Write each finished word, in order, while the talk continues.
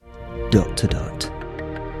Dot to Dot,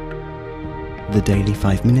 the daily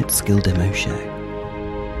 5-minute skill demo show.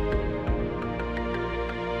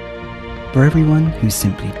 For everyone who's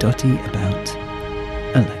simply dotty about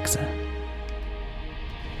Alexa.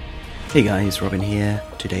 Hey guys, Robin here.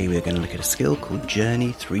 Today we're going to look at a skill called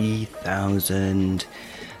Journey 3000.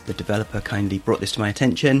 The developer kindly brought this to my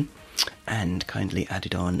attention and kindly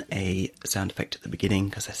added on a sound effect at the beginning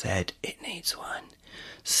because I said it needs one.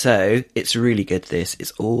 So it's really good, this.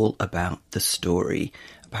 It's all about the story.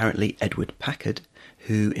 Apparently Edward Packard,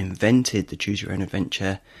 who invented the choose your own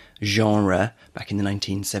adventure genre back in the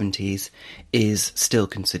 1970s, is still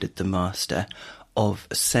considered the master of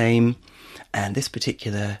the same. And this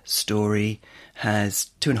particular story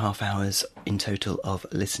has 2.5 hours in total of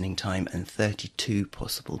listening time and 32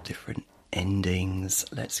 possible different endings.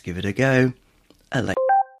 Let's give it a go.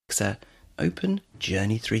 Alexa, open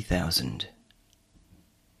Journey 3000.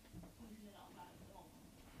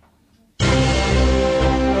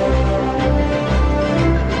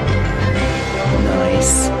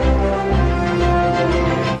 Nice.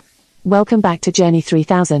 Welcome back to Journey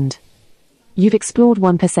 3000. You've explored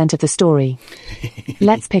 1% of the story.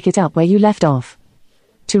 Let's pick it up where you left off.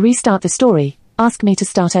 To restart the story, ask me to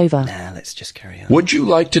start over. Nah, let's just carry on. Would you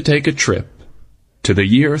like to take a trip to the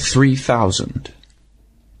year 3000?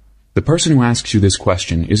 The person who asks you this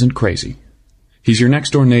question isn't crazy. He's your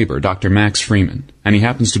next-door neighbor, Dr. Max Freeman, and he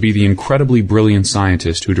happens to be the incredibly brilliant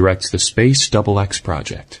scientist who directs the Space XX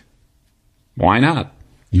project. Why not?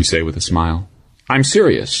 You say with a smile. I'm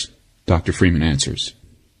serious, Dr. Freeman answers.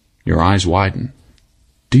 Your eyes widen.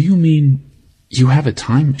 Do you mean you have a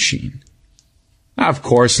time machine? Of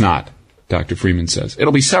course not, Dr. Freeman says.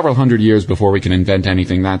 It'll be several hundred years before we can invent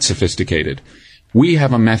anything that sophisticated. We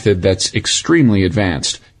have a method that's extremely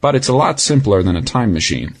advanced, but it's a lot simpler than a time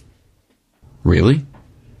machine. Really?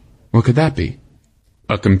 What could that be?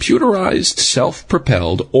 A computerized,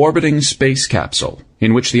 self-propelled, orbiting space capsule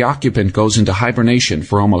in which the occupant goes into hibernation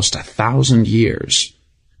for almost 1,000 years.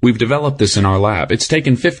 We've developed this in our lab. It's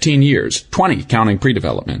taken 15 years, 20 counting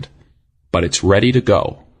pre-development. But it's ready to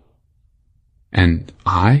go. And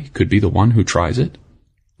I could be the one who tries it?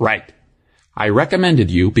 Right. I recommended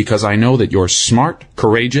you because I know that you're smart,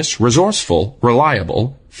 courageous, resourceful,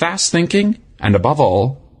 reliable, fast-thinking, and above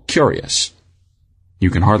all, curious. You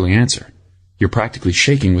can hardly answer. You're practically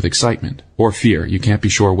shaking with excitement, or fear, you can't be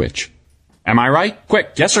sure which. Am I right?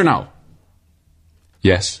 Quick, yes or no?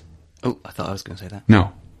 Yes. Oh, I thought I was going to say that.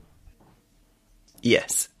 No.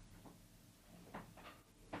 Yes.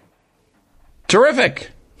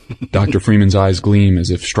 Terrific! Dr. Freeman's eyes gleam as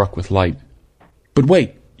if struck with light. But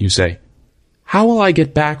wait, you say. How will I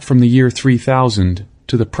get back from the year 3000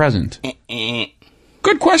 to the present?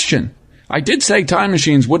 Good question. I did say time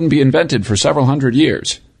machines wouldn't be invented for several hundred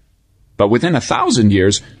years. But within 1,000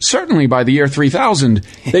 years, certainly by the year 3000,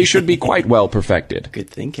 they should be quite well perfected.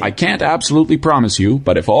 Good thinking. I can't absolutely promise you,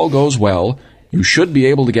 but if all goes well, you should be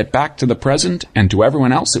able to get back to the present, and to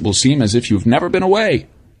everyone else it will seem as if you've never been away.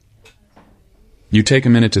 You take a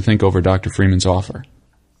minute to think over Dr. Freeman's offer.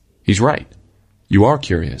 He's right. You are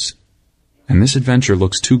curious. And this adventure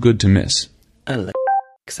looks too good to miss.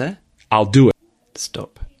 Alexa? I'll do it.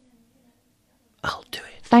 Stop. I'll do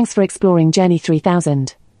it. Thanks for exploring Journey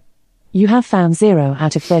 3000. You have found 0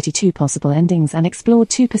 out of 32 possible endings and explored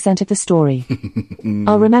 2% of the story.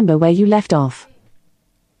 I'll remember where you left off.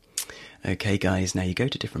 Okay guys, now you go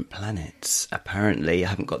to different planets. Apparently, I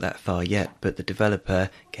haven't got that far yet, but the developer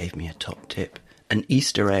gave me a top tip. An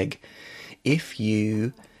Easter egg. If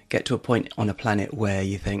you get to a point on a planet where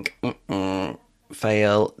you think,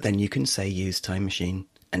 fail, then you can say use time machine.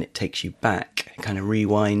 And it takes you back, it kind of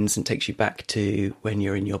rewinds and takes you back to when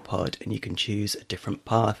you're in your pod and you can choose a different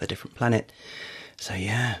path, a different planet. So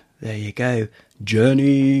yeah, there you go.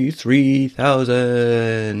 Journey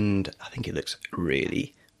 3000. I think it looks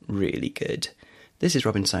really, really good. This is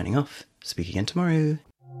Robin signing off. Speak again tomorrow.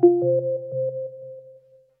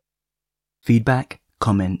 Feedback,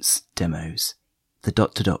 comments, demos. The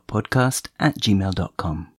Dot to Dot podcast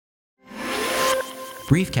 @gmail.com.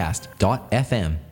 Briefcast.fm